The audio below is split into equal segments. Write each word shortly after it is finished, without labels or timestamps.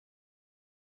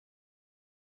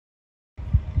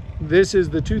This is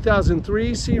the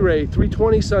 2003 Sea Ray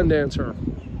 320 Sundancer.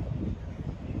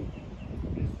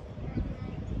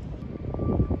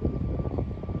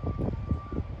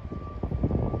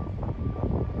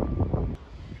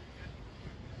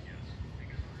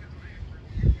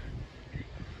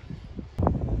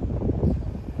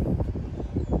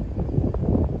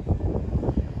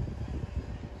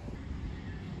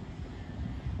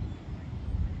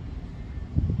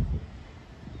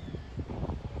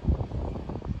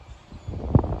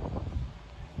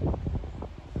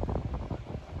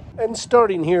 And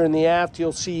starting here in the aft,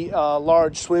 you'll see a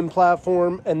large swim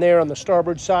platform, and there on the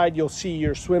starboard side, you'll see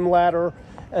your swim ladder.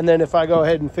 And then if I go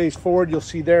ahead and face forward, you'll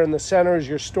see there in the center is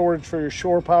your storage for your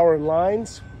shore power and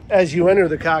lines. As you enter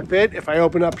the cockpit, if I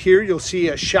open up here, you'll see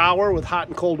a shower with hot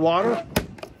and cold water.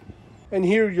 And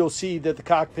here you'll see that the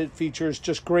cockpit features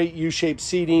just great U-shaped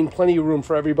seating, plenty of room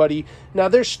for everybody. Now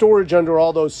there's storage under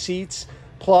all those seats,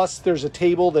 plus there's a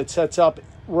table that sets up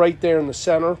right there in the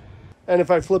center. And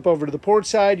if I flip over to the port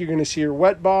side, you're going to see your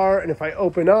wet bar. And if I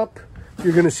open up,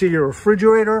 you're going to see your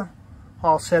refrigerator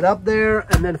all set up there.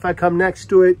 And then if I come next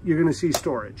to it, you're going to see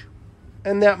storage.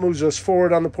 And that moves us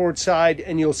forward on the port side,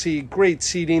 and you'll see great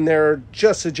seating there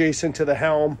just adjacent to the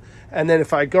helm. And then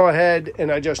if I go ahead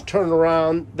and I just turn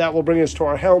around, that will bring us to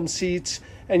our helm seats.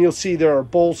 And you'll see there are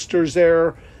bolsters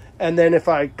there. And then if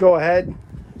I go ahead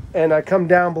and I come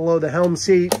down below the helm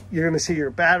seat, you're going to see your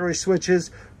battery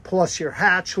switches, plus your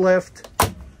hatch lift.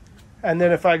 And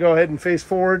then if I go ahead and face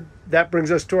forward, that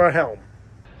brings us to our helm.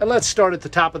 And let's start at the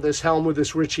top of this helm with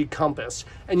this Ritchie compass.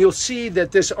 And you'll see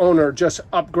that this owner just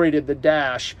upgraded the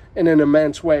dash in an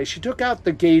immense way. She took out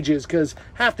the gauges because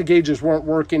half the gauges weren't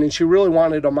working, and she really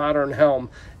wanted a modern helm,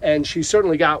 and she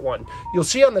certainly got one. You'll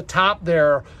see on the top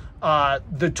there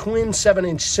the twin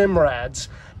 7-inch Simrads,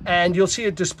 and you'll see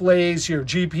it displays your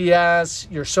GPS,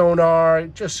 your sonar,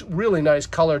 just really nice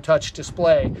color touch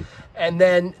display. And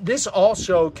then this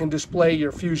also can display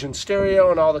your Fusion stereo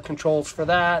and all the controls for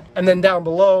that. And then down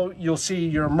below, you'll see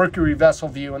your Mercury vessel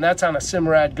view, and that's on a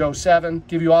Simrad Go 7.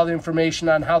 Give you all the information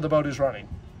on how the boat is running.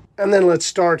 And then let's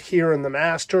start here in the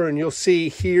master, and you'll see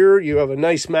here you have a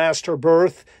nice master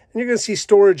berth, and you're going to see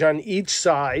storage on each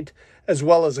side, as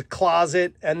well as a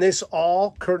closet, and this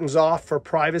all curtains off for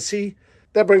privacy.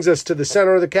 That brings us to the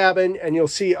center of the cabin, and you'll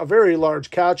see a very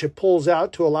large couch. It pulls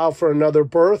out to allow for another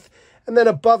berth. And then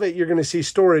above it, you're going to see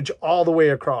storage all the way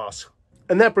across.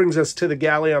 And that brings us to the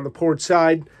galley on the port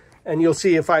side. And you'll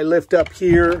see if I lift up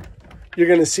here, you're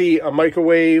going to see a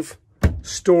microwave,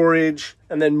 storage,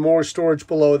 and then more storage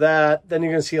below that. Then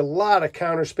you're going to see a lot of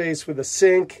counter space with a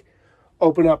sink.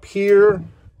 Open up here,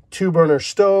 2-burner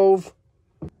stove.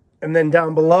 And then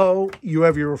down below, you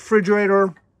have your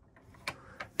refrigerator.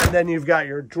 And then you've got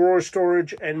your drawer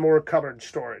storage and more cupboard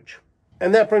storage.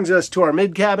 And that brings us to our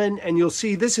mid cabin, and you'll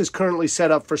see this is currently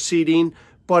set up for seating,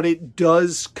 but it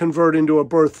does convert into a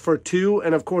berth for 2,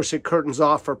 and of course it curtains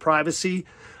off for privacy.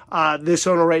 This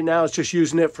owner right now is just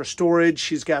using it for storage.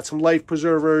 She's got some life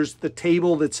preservers, the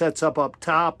table that sets up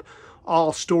top,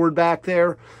 all stored back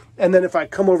there. And then if I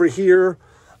come over here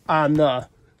on the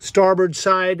starboard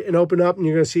side and open up, and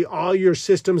you're going to see all your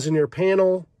systems in your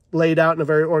panel laid out in a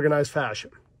very organized fashion.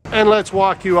 And let's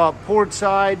walk you up port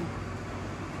side.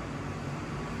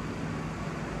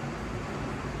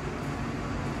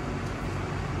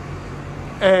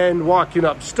 And walking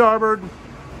up starboard.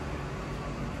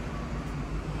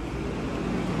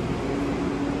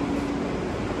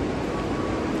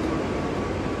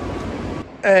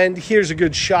 And here's a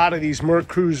good shot of these Merc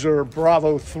Cruiser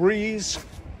Bravo 3s.